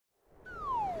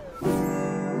Hey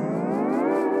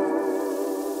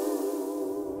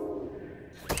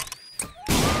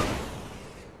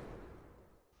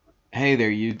there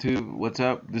YouTube, what's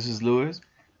up? This is Lewis.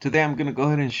 Today I'm gonna go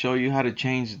ahead and show you how to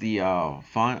change the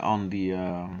font on the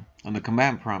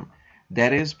command prompt.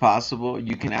 That is possible.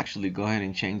 You can actually go ahead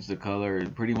and change the color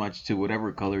pretty much to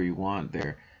whatever color you want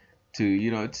there.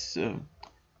 To it's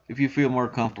if you feel more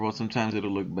comfortable, sometimes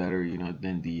it'll look better,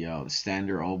 than the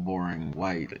standard all boring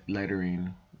white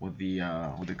lettering with the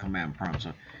command prompt.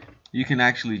 So you can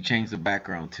actually change the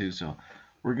background too. So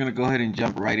we're gonna go ahead and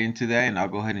jump right into that, and I'll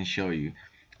go ahead and show you.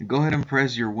 Go ahead and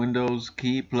press your Windows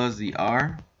key plus the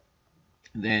R.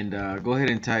 Then go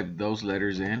ahead and type those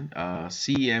letters in,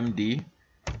 CMD,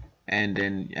 and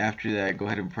then after that, go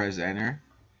ahead and press enter.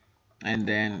 And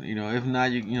then if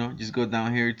not, you just go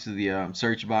down here to the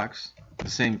search box. The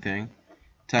same thing.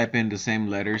 Type in the same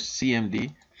letters,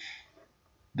 CMD.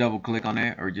 Double click on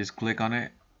it or just click on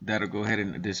it. That'll go ahead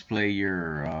and display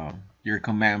your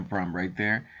command prompt right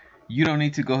there. You don't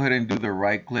need to go ahead and do the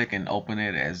right click and open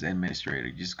it as administrator.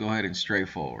 Just go ahead and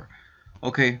straightforward.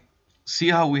 Okay, see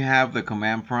how we have the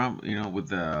command prompt, you know, with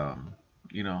the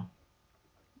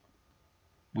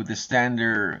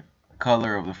standard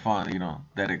color of the font,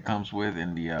 that it comes with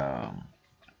in the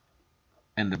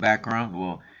background.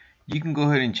 Well, you can go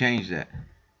ahead and change that.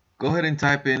 Go ahead and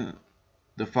type in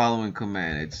the following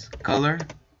command. It's color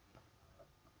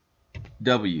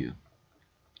W,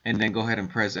 and then go ahead and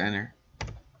press enter.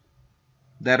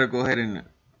 That'll go ahead and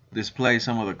display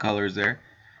some of the colors there.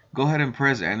 Go ahead and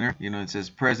press enter. It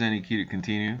says press any key to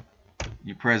continue.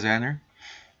 You press enter.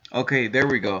 Okay, there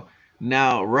we go.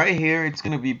 Now right here, it's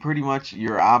gonna be pretty much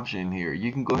your option here.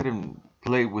 You can go ahead and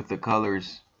play with the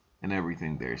colors and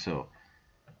everything there. So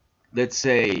let's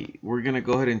say we're gonna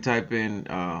go ahead and type in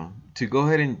to go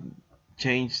ahead and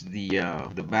change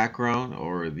the background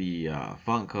or the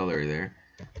font color there.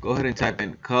 Go ahead and type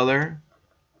in color.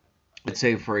 Let's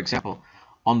say, for example,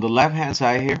 on the left hand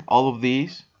side here, all of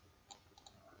these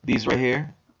right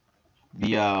here,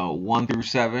 the 1 through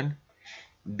 7,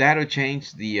 that'll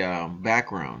change the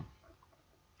background.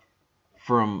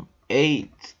 From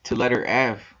 8 to letter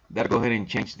F, that'll go ahead and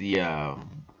change the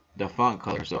font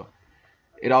color. So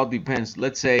it all depends.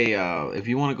 Let's say if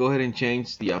you want to go ahead and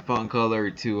change the font color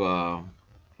to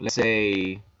let's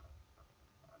say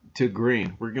to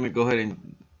green, we're gonna go ahead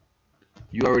and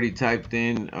you already typed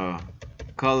in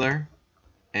color,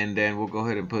 and then we'll go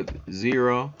ahead and put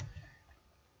 0.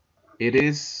 It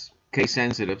is case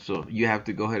sensitive, so you have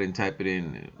to go ahead and type it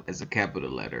in as a capital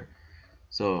letter.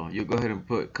 So you go ahead and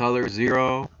put color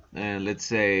 0, and let's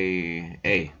say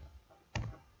A.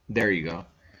 There you go.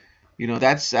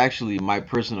 That's actually my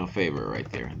personal favorite right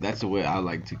there. That's the way I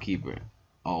like to keep it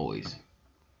always.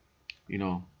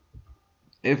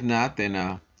 If not,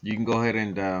 then you can go ahead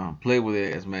and play with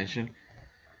it as mentioned.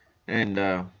 And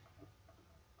let's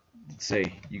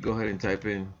say you go ahead and type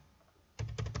in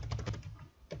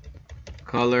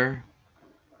color,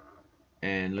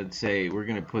 and let's say we're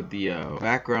gonna put the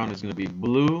background is gonna be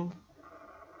blue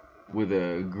with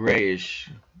a grayish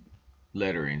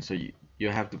lettering. So you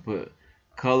have to put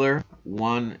color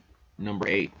 1 number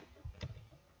 8.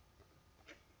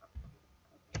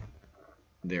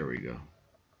 There we go.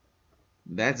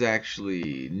 That's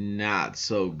actually not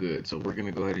so good, so we're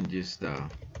gonna go ahead and just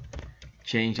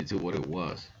change it to what it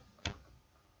was.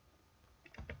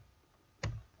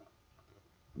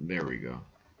 There we go.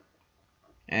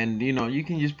 And you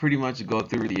can just pretty much go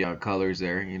through the colors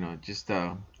there, just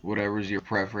whatever's your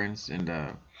preference. And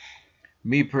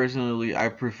me personally, I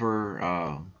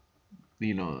prefer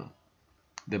the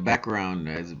background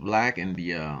as black and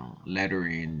the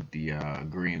lettering the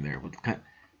green there, with kind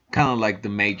of like the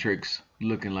Matrix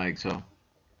looking like. So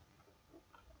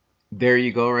there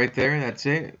you go right there. That's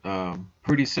it.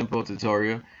 Pretty simple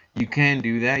tutorial. You can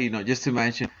do that, just to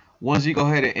mention, once you go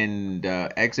ahead and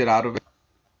exit out of it,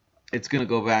 it's gonna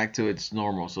go back to its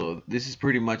normal. So this is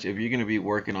pretty much if you're gonna be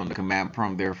working on the command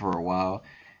prompt there for a while,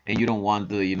 and you don't want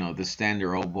the the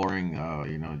standard old boring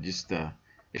just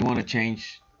if you want to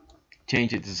change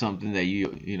it to something that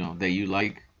that you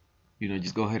like,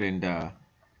 just go ahead and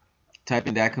type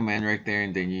in that command right there,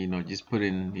 and then just put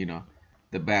in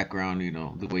the background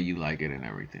the way you like it and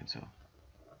everything. So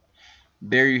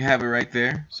there you have it right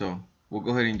there. So we'll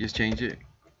go ahead and just change it.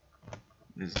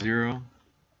 It's 0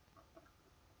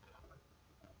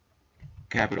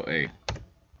 capital A.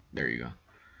 There you go.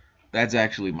 That's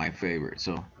actually my favorite.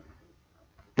 So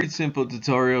pretty simple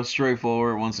tutorial,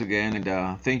 straightforward once again.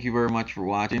 And thank you very much for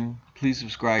watching. Please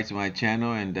subscribe to my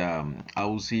channel, and I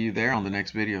will see you there on the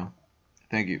next video.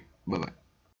 Thank you. Bye bye.